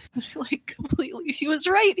video. Like, completely, he was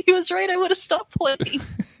right. He was right. I would have stopped playing.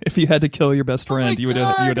 If you had to kill your best friend, you would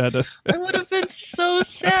have had to. I would have been so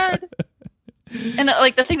sad. And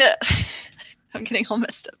like the thing that I'm getting all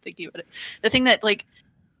messed up thinking about it. The thing that like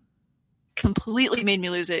completely made me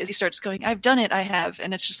lose it is he starts going, "I've done it. I have,"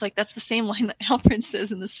 and it's just like that's the same line that Alfred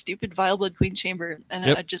says in the stupid Vile Blood Queen chamber. And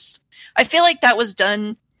Yep. I feel like that was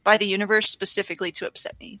done by the universe specifically to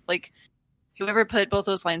upset me. Like. Whoever put both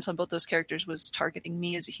those lines on both those characters was targeting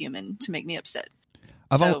me as a human to make me upset.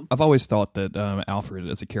 I've always thought that Alfred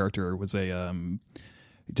as a character was a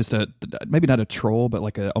just a maybe not a troll, but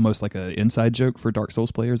like almost like a inside joke for Dark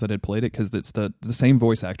Souls players that had played it, because it's the same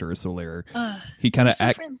voice actor as Solaire. He kind of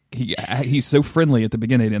he's so friendly at the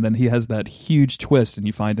beginning, and then he has that huge twist, and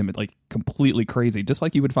you find him like completely crazy, just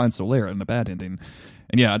like you would find Solaire in the bad ending.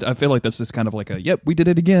 And yeah, I feel like that's just kind of like a, yep, we did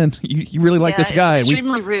it again. You really like this guy. It's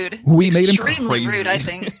extremely rude. We made him crazy. Extremely rude, I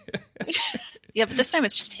think. Yeah, but this time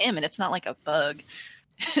it's just him, and it's not like a bug.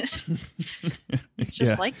 It's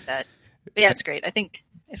just like that. But yeah, it's great. I think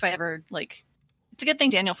if I ever, like, it's a good thing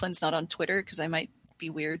Daniel Flynn's not on Twitter, because I might be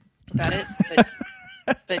weird about it.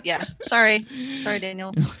 But yeah, sorry,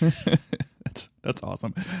 Daniel. That's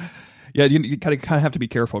awesome. Yeah, you kind of have to be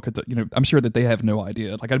careful, because I'm sure that they have no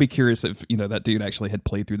idea. Like, I'd be curious if that dude actually had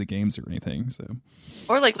played through the games or anything. So,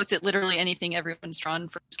 or like looked at literally anything everyone's drawn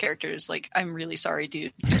for his characters. Like, I'm really sorry,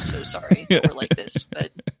 dude. I'm so sorry that we're like this.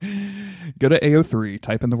 But go to AO3,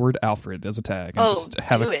 type in the word Alfred as a tag, and just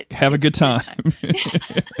have a good time.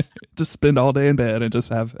 Just spend all day in bed and just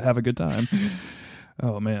have a good time.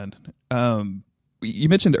 Oh man. You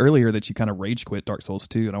mentioned earlier that you kind of rage quit Dark Souls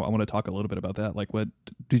 2, and I want to talk a little bit about that. Like, when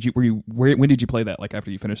did you play that? Like,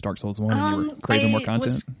 after you finished Dark Souls 1 and you were craving more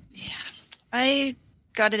content? I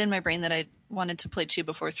got it in my brain that I wanted to play 2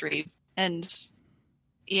 before 3, and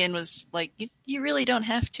Ian was like, you really don't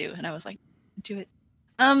have to. And I was like, do it.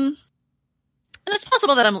 And it's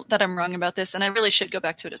possible that I'm wrong about this, and I really should go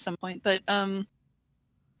back to it at some point, but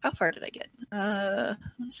how far did I get? I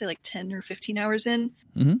want to say like 10 or 15 hours in.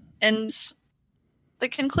 Mm-hmm. And the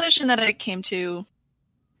conclusion that I came to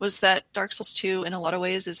was that Dark Souls 2, in a lot of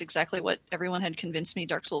ways, is exactly what everyone had convinced me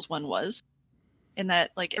Dark Souls 1 was. In that,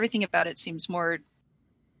 like, everything about it seems more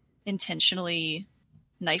intentionally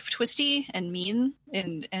knife twisty and mean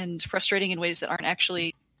and frustrating in ways that aren't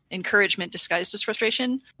actually encouragement disguised as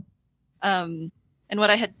frustration. And what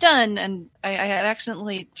I had done, and I had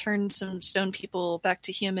accidentally turned some stone people back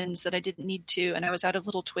to humans that I didn't need to, and I was out of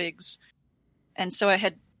little twigs. And so I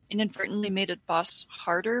had inadvertently made a boss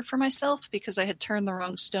harder for myself because I had turned the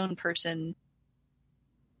wrong stone person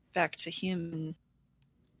back to human.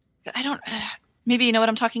 I don't... Maybe you know what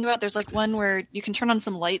I'm talking about? There's like one where you can turn on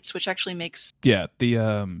some lights, which actually makes... Yeah,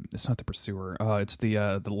 it's not the Pursuer. It's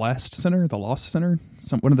the Lost Sinner?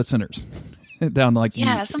 One of the sinners. Down like...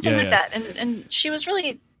 Yeah, something like that. And she was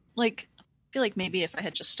really, like... I feel like maybe if I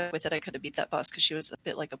had just stuck with it, I could have beat that boss, because she was a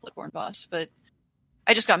bit like a Bloodborne boss, but...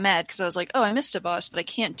 I just got mad because I was like, oh, I missed a boss, but I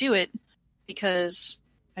can't do it because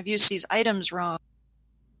I've used these items wrong.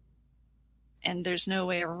 And there's no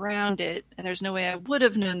way around it. And there's no way I would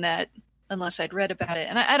have known that unless I'd read about it.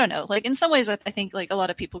 And I don't know. Like, in some ways, I think like a lot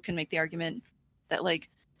of people can make the argument that like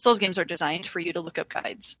Souls games are designed for you to look up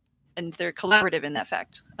guides. And they're collaborative in that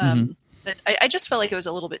fact. But I just felt like it was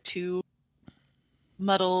a little bit too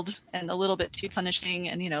muddled and a little bit too punishing.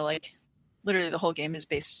 And, like... Literally, the whole game is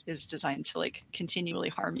designed to like continually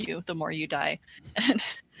harm you the more you die, and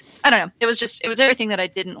I don't know. It was everything that I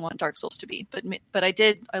didn't want Dark Souls to be, but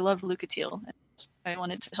I loved Lucatiel, and I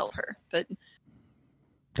wanted to help her, but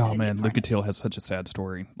oh man, Lucatiel has such a sad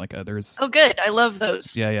story. Like there's good. I love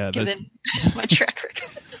those. Yeah. Given my track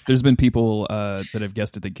record, there's been people that have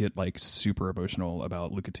guessed it that get like super emotional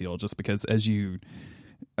about Lucatiel just because as you.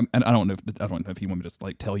 And I don't know if you want me to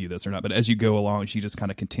like tell you this or not, but as you go along, she just kind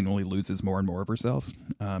of continually loses more and more of herself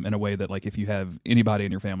in a way that, like, if you have anybody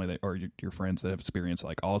in your family that or your friends that have experienced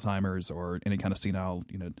like Alzheimer's or any kind of senile,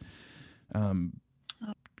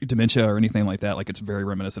 dementia or anything like that, like it's very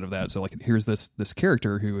reminiscent of that. So like here's this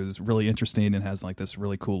character who is really interesting and has like this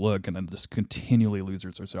really cool look, and then just continually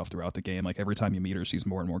loses herself throughout the game. Like every time you meet her, she's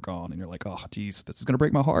more and more gone, and you're like, oh, geez, this is gonna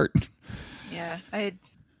break my heart. Yeah,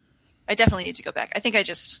 I definitely need to go back. I think I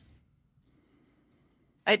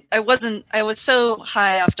was so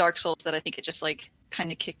high off Dark Souls that I think it just like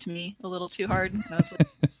kind of kicked me a little too hard. And I was like,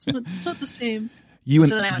 it's not the same. You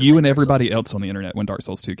and everybody else on the internet when Dark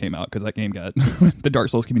Souls 2 came out, because that game got the Dark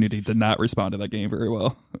Souls community did not respond to that game very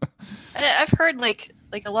well. And I've heard like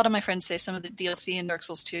a lot of my friends say some of the DLC in Dark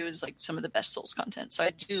Souls 2 is like some of the best Souls content. So I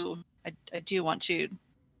do want to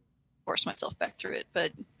force myself back through it.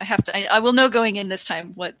 But I have to. I will know going in this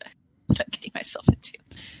time what I'm getting myself into.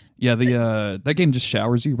 Yeah, that game just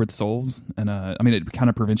showers you with souls, and I mean, it kind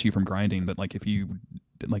of prevents you from grinding. But like if you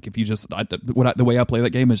just the way I play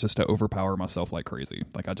that game is just to overpower myself like crazy.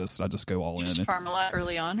 Like I just go all in. Just farm a lot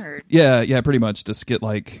early on, or yeah, pretty much just get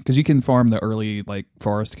because you can farm the early like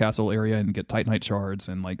forest castle area and get titanite shards,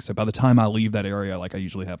 and like so by the time I leave that area, like I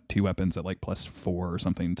usually have 2 weapons at like +4 or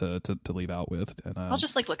something to leave out with. And I'll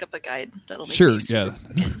just like look up a guide that'll make sure, yeah.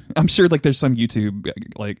 I'm sure like there's some YouTube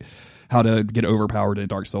like how to get overpowered in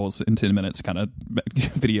Dark Souls in 10 minutes kind of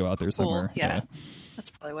video out there somewhere. Cool. Yeah, that's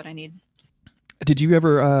probably what I need. Did you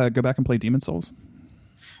ever go back and play Demon Souls?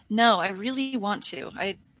 No, I really want to.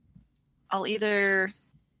 I'll either,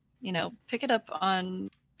 pick it up on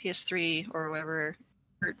PS3 or wherever.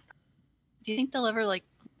 Or do you think they'll ever like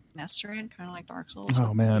master it, kind of like Dark Souls?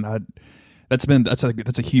 Oh man, that's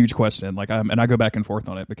a huge question. Like and I go back and forth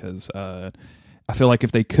on it because I feel like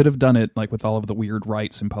if they could have done it like with all of the weird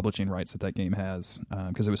rights and publishing rights that game has,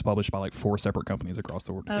 because it was published by like 4 separate companies across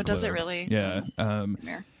the world. Oh, does it really? Yeah.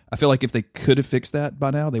 I feel like if they could have fixed that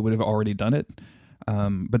by now, they would have already done it.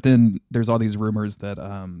 But then there's all these rumors that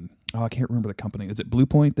I can't remember the company. Is it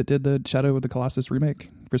Bluepoint that did the Shadow of the Colossus remake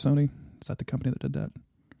for Sony? Is that the company that did that?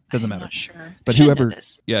 Doesn't matter. I'm not sure. But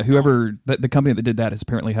the company that did that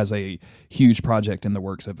apparently has a huge project in the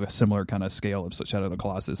works of a similar kind of scale of Shadow of the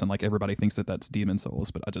Colossus, and like everybody thinks that that's Demon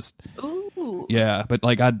Souls, but I just but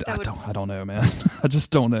like I don't know, man. I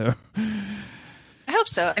just don't know. I hope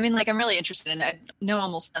so. I mean, like I'm really interested in it. I know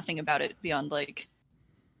almost nothing about it beyond like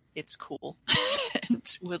it's cool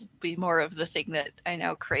and will be more of the thing that I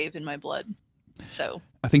now crave in my blood. So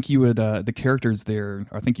I think you would the characters there.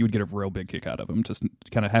 I think you would get a real big kick out of them. Just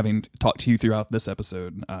kind of having talked to you throughout this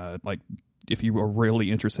episode, like if you are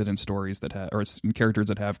really interested in stories that have or in characters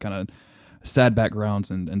that have kind of sad backgrounds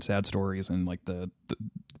and sad stories and like the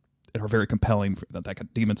are very compelling.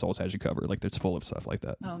 That Demon Souls has you covered. Like it's full of stuff like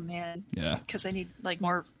that. Oh man, yeah. Because I need like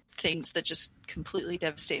more things that just completely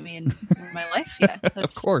devastate me in my life. Yeah,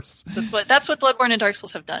 of course. That's what Bloodborne and Dark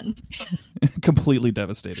Souls have done. Completely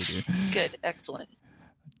devastated you. Good, excellent.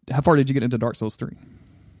 How far did you get into Dark Souls 3?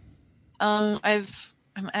 I'm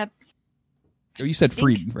at. Oh, you said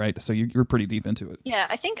freed, right? So you're pretty deep into it. Yeah,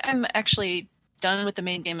 I think I'm actually done with the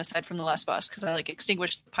main game aside from the last boss because I like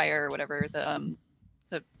extinguished the pyre or whatever. The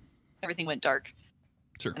everything went dark.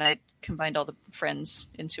 Sure. And I combined all the friends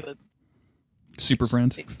into a super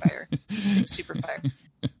friend. Big fire. Big super fire.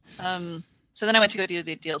 So then I went to go do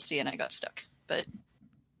the DLC and I got stuck. But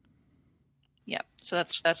yeah, so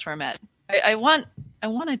that's where I'm at. I want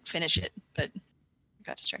to finish it, but I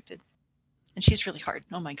got distracted. And she's really hard.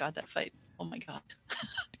 Oh my god, that fight. Oh my god.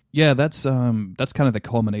 Yeah, that's kind of the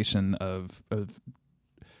culmination of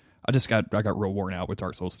I got real worn out with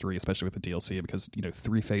Dark Souls 3, especially with the DLC, because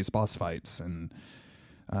 3-phase boss fights, and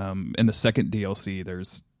in the second DLC there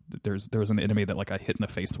was an enemy that like I hit in the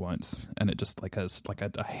face once, and it just like has like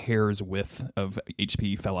a hair's width of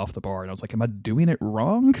HP fell off the bar, and I was like, am I doing it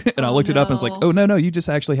wrong? And I looked it up and was like, oh no, you just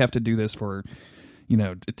actually have to do this for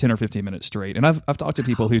 10 or 15 minutes straight. And I've talked to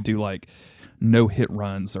people who do like no hit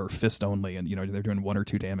runs or fist only, and they're doing 1 or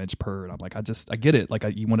 2 damage per, and I'm like, I get it, like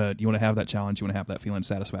you want to have that challenge, you want to have that feeling of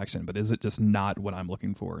satisfaction, but is it just not what I'm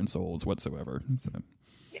looking for in Souls whatsoever? So.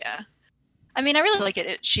 Yeah, I mean, I really like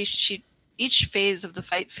it. Each phase of the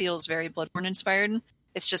fight feels very Bloodborne inspired.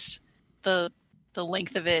 It's just the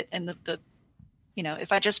length of it, and the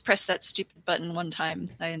if I just press that stupid button one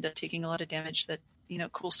time, I end up taking a lot of damage. That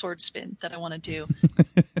cool sword spin that I want to do.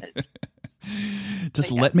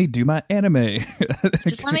 Just let me do my anime.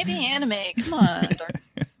 Just let me be anime. Come on,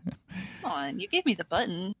 Come on. You gave me the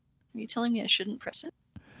button. Are you telling me I shouldn't press it?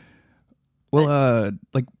 Well,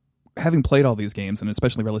 like having played all these games, and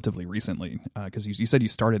especially relatively recently, because you said you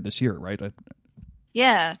started this year, right?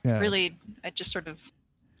 Yeah, really. I just sort of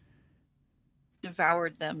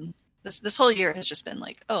devoured them. This whole year has just been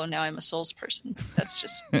like, oh, now I'm a Souls person. That's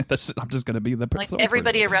just I'm just going to be the like Souls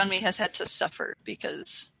everybody person. around me has had to suffer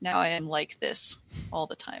because now I am like this all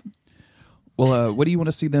the time. Well, what do you want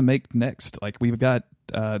to see them make next? Like we've got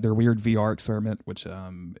their weird VR experiment, which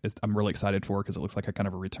I'm really excited for because it looks like a kind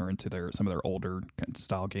of a return to some of their older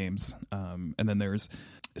style games. And then there's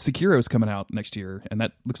Sekiro's coming out next year, and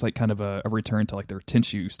that looks like kind of a return to like their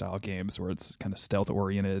Tenchu style games where it's kind of stealth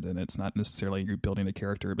oriented and it's not necessarily you building a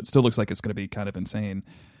character, but still looks like it's going to be kind of insane.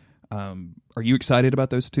 Are you excited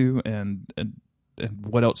about those two? And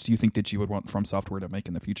what else do you think that you would want From Software to make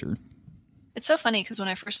in the future? It's so funny because when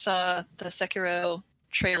I first saw the Sekiro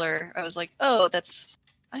trailer, I was like, oh,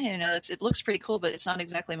 I don't know, it looks pretty cool, but it's not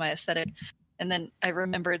exactly my aesthetic. And then I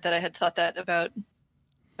remembered that I had thought that about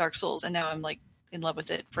Dark Souls, and now I'm like in love with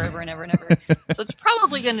it forever and ever and ever. So it's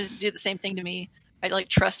probably going to do the same thing to me. I like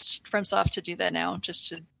trust FromSoft to do that now, just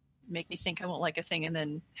to make me think I won't like a thing and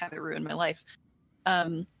then have it ruin my life.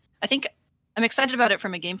 I think I'm excited about it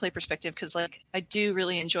from a gameplay perspective because like I do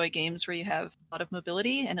really enjoy games where you have a lot of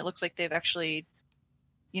mobility, and it looks like they've actually,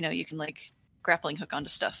 you can like grappling hook onto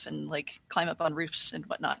stuff and like climb up on roofs and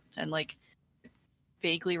whatnot, and like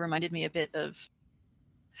vaguely reminded me a bit of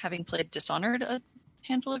having played Dishonored a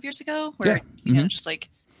handful of years ago, where just like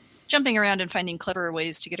jumping around and finding clever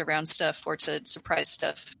ways to get around stuff or to surprise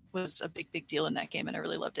stuff was a big deal in that game, and I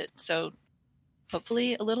really loved it. So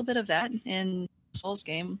hopefully a little bit of that in Souls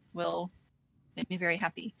game will make me very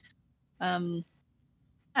happy. I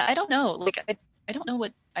don't know. Like I don't know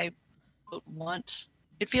what I would want.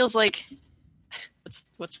 It feels like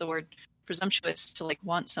what's the word? Presumptuous to like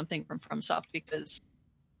want something from FromSoft because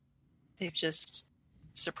they've just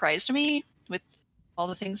surprised me with all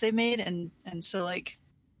the things they've made, and so like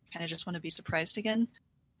kind of just want to be surprised again.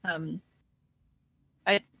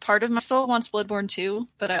 Part of my soul wants Bloodborne 2,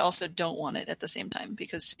 but I also don't want it at the same time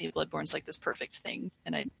because to me Bloodborne's like this perfect thing,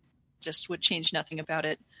 and I just would change nothing about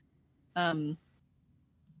it.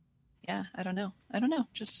 Yeah, I don't know.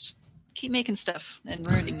 Just keep making stuff and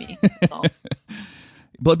ruining me. That's all.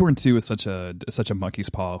 Bloodborne 2 is such a monkey's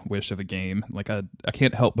paw wish of a game. Like I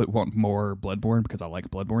can't help but want more Bloodborne because I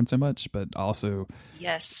like Bloodborne so much, but also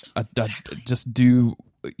yes, I just do.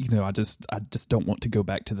 I just don't want to go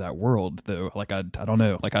back to that world though. Like I don't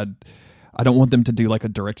know. Like I don't want them to do like a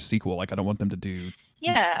direct sequel. Like I don't want them to do.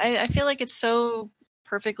 Yeah, I feel like it's so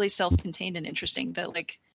perfectly self-contained and interesting that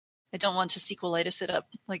like I don't want to sequelitis it up.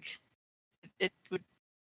 Like it would,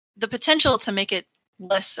 the potential to make it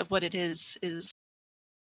less of what it is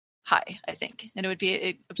high, I think, and it would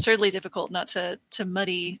be absurdly difficult not to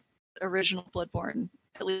muddy original Bloodborne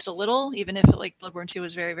at least a little, even if like Bloodborne 2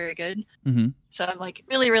 was very, very good. Mm-hmm. So I'm like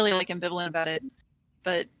really, really like ambivalent about it,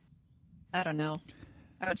 but I don't know.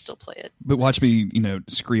 I would still play it. But watch me,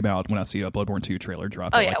 scream out when I see a Bloodborne 2 trailer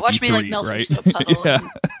drop. Oh yeah, watch E3, me like melt right? into a puddle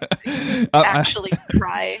and actually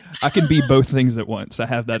cry. I can be both things at once. I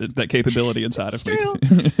have that capability inside of true.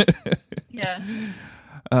 me. Yeah.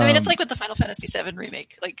 I mean, it's like with the Final Fantasy VII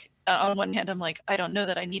remake. Like, on one hand, I'm like, I don't know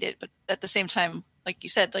that I need it, but at the same time, like you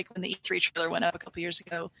said, like when the E3 trailer went up a couple years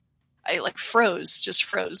ago, I like just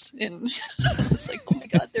froze, and I was like, oh my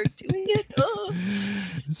god, they're doing it. Oh.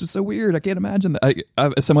 This is so weird. I can't imagine that. I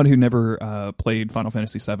as someone who never played Final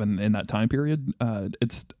Fantasy VII in that time period,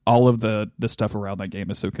 it's all of the stuff around that game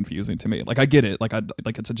is so confusing to me. Like I get it, like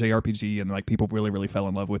it's a JRPG, and like people really, really fell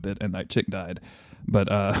in love with it, and that chick died. But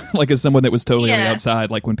like as someone that was totally on the outside,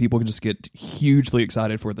 like when people just get hugely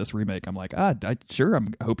excited for this remake, I'm like, I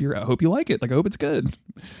hope you like it. Like I hope it's good.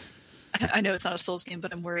 I know it's not a Souls game,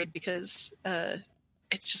 but I'm worried because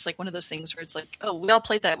it's just like one of those things where it's like, oh, we all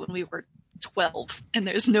played that when we were 12, and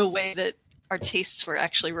there's no way that our tastes were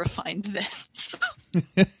actually refined then. So.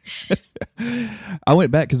 I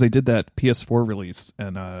went back because they did that PS4 release,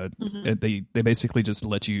 and mm-hmm. they basically just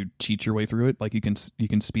let you cheat your way through it. Like you can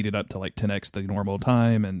speed it up to like 10x the normal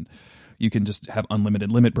time, and you can just have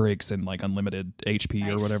unlimited limit breaks and like unlimited HP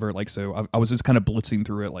or whatever. Like so, I was just kind of blitzing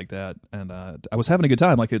through it like that, and I was having a good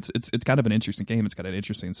time. Like it's kind of an interesting game. It's got an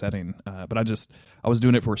interesting setting, but I was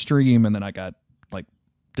doing it for a stream, and then I got like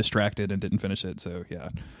distracted and didn't finish it. So yeah.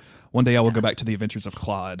 One day I will go back to the adventures of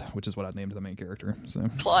Claude, which is what I named the main character. So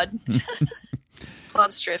Claude,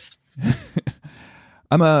 Claude Striff.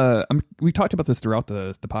 We talked about this throughout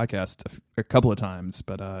the podcast a couple of times,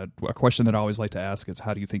 but a question that I always like to ask is,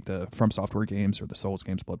 how do you think the From Software games or the Souls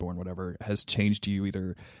games, Bloodborne, whatever, has changed you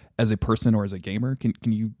either as a person or as a gamer? Do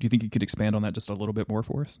you think you could expand on that just a little bit more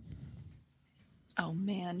for us? Oh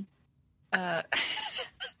man, like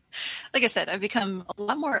I said, I've become a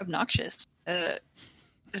lot more obnoxious.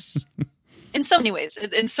 In so many ways.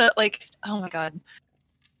 And so, like, oh my god.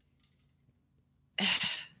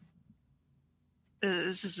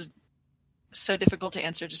 This is so difficult to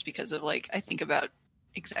answer just because of, like, I think about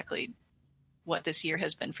exactly what this year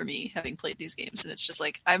has been for me, having played these games. And it's just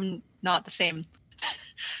like, I'm not the same.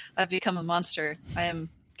 I've become a monster. I am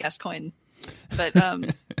Gascoigne. But,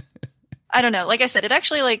 I don't know. Like I said, it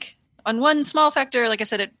actually, like, on one small factor, like I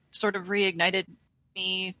said, it sort of reignited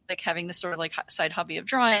me like having this sort of like side hobby of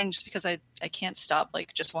drawing, just because I can't stop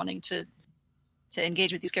like just wanting to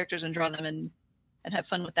engage with these characters and draw them and have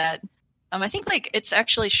fun with that. I think like it's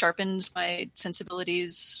actually sharpened my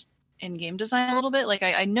sensibilities in game design a little bit. Like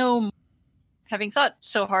I know, having thought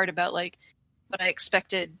so hard about like what I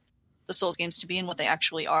expected the Souls games to be and what they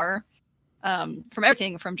actually are, from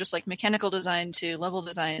everything from just like mechanical design to level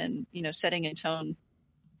design and setting and tone.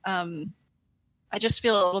 I just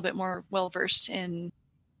feel a little bit more well versed in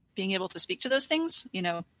being able to speak to those things,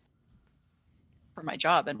 for my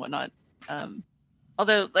job and whatnot.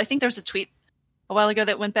 Although I think there was a tweet a while ago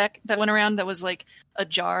that went around that was like a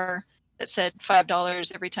jar that said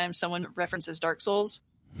 $5 every time someone references Dark Souls.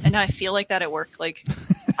 And now I feel like that at work. Like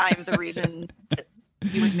I'm the reason that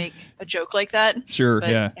you would make a joke like that. Sure. But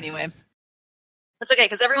yeah. Anyway, that's okay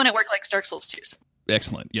because everyone at work likes Dark Souls too. So.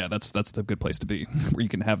 Excellent. Yeah, that's the good place to be, where you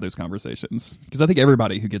can have those conversations. Because I think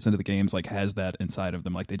everybody who gets into the games like has that inside of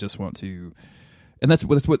them. Like they just want to, and that's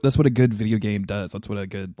what a good video game does. That's what a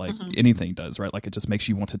good anything does, right? Like it just makes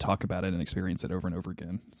you want to talk about it and experience it over and over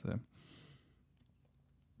again. So,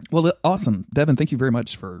 well, awesome, Devon. Thank you very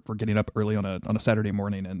much for getting up early on a Saturday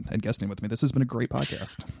morning and guesting with me. This has been a great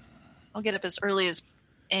podcast. I'll get up as early as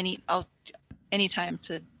any time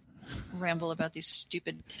to ramble about these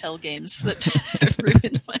stupid hell games that have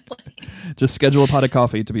ruined my life. Just schedule a pot of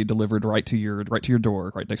coffee to be delivered right to your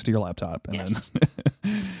door, right next to your laptop, and yes.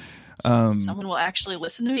 then someone will actually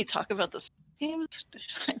listen to me talk about the games.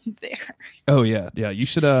 I'm there. Oh yeah. You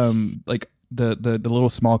should like the little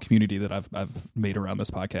small community that I've made around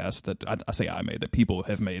this podcast that I say I made, that people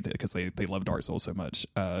have made because they love Dark Souls so much.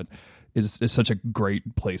 Is such a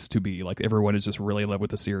great place to be. Like everyone is just really in love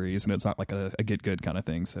with the series, and it's not like a get good kind of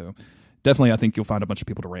thing. So definitely, I think you'll find a bunch of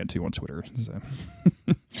people to rant to on Twitter. So.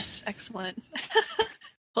 Yes, excellent.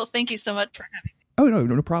 Well, thank you so much for having me. Oh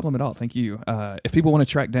no problem at all. Thank you. If people want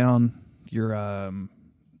to track down your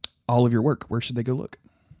all of your work, where should they go look?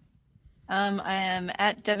 I am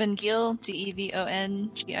at Devon Giel,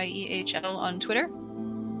 DevonGiehl on Twitter,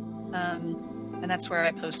 and that's where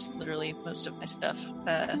I post literally most of my stuff.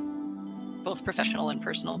 Both professional and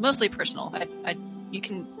personal, mostly personal. You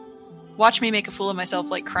can watch me make a fool of myself,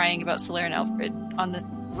 like crying about Solaire and Alfred on the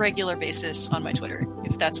regular basis on my Twitter,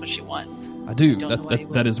 if that's what you want. I do.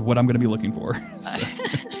 That is what I'm going to be looking for.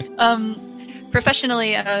 So.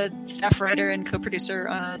 Professionally, a staff writer and co-producer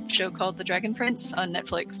on a show called The Dragon Prince on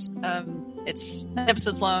Netflix. It's 9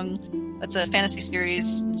 episodes long. It's a fantasy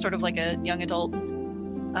series, sort of like a young adult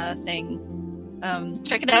thing.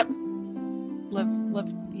 Check it out.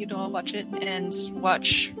 Love you to all watch it, and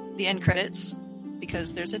watch the end credits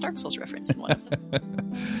because there's a Dark Souls reference in one of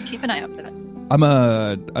them. Keep an eye out for that.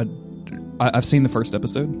 I've seen the first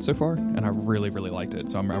episode so far, and I really liked it.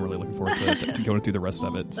 So I'm really looking forward to going through the rest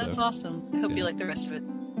of it. That's awesome. I hope you like the rest of it.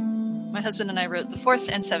 My husband and I wrote the 4th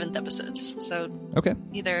and 7th episodes, so okay.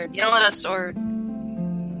 Either yell at us or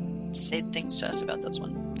say things to us about those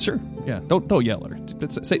ones. Sure. Yeah. Don't yell at her.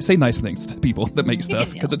 Say nice things to people that make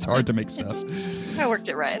stuff, because it's hard to make stuff. I worked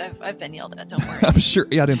it right. I've been yelled at. Don't worry. I'm sure.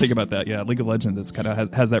 Yeah, I didn't think about that. Yeah, League of Legends kind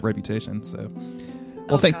of has that reputation. So,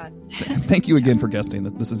 well, thank you again for guesting.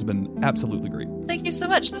 This has been absolutely great. Thank you so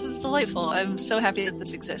much. This is delightful. I'm so happy that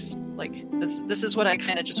this exists. Like this is what I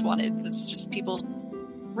kind of just wanted. It was just people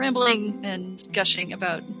rambling and gushing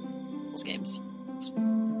about those games. It's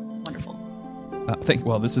wonderful.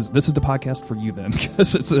 Well, this is the podcast for you then,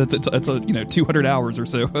 because it's a 200 hours or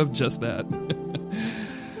so of just that.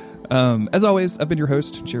 As always, I've been your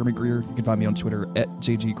host, Jeremy Greer. You can find me on Twitter at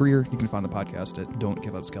JGGreer. You can find the podcast at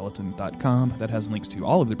don'tgiveupskeleton.com. That has links to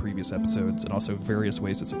all of the previous episodes and also various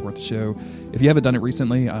ways to support the show. If you haven't done it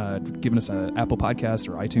recently, giving us an Apple Podcast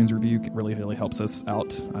or iTunes review really helps us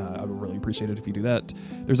out. I would really appreciate it if you do that.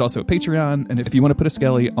 There's also a Patreon, and if you want to put a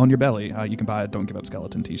skelly on your belly, you can buy a Don't Give Up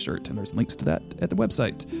Skeleton t-shirt, and there's links to that at the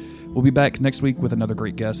website. We'll be back next week with another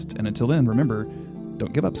great guest, and until then, remember,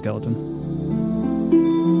 don't give up, skeleton.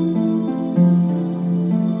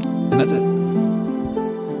 And that's it.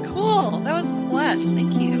 Cool. That was a blast.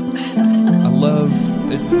 Thank you. I love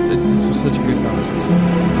it. This was such a good conversation.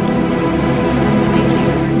 Thank you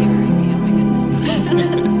for humouring me. Oh my goodness.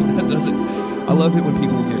 That does it. I love it when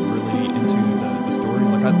people get really into the stories.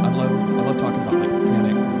 Like I love talking about like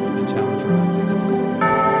mechanics and challenge runs and difficult things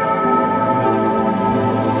like that.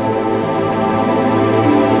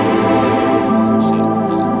 Just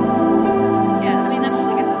yeah, I mean that's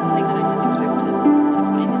like I said, the thing that I didn't expect to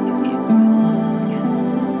find in these games, but again,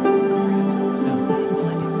 so that's all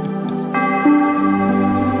I do.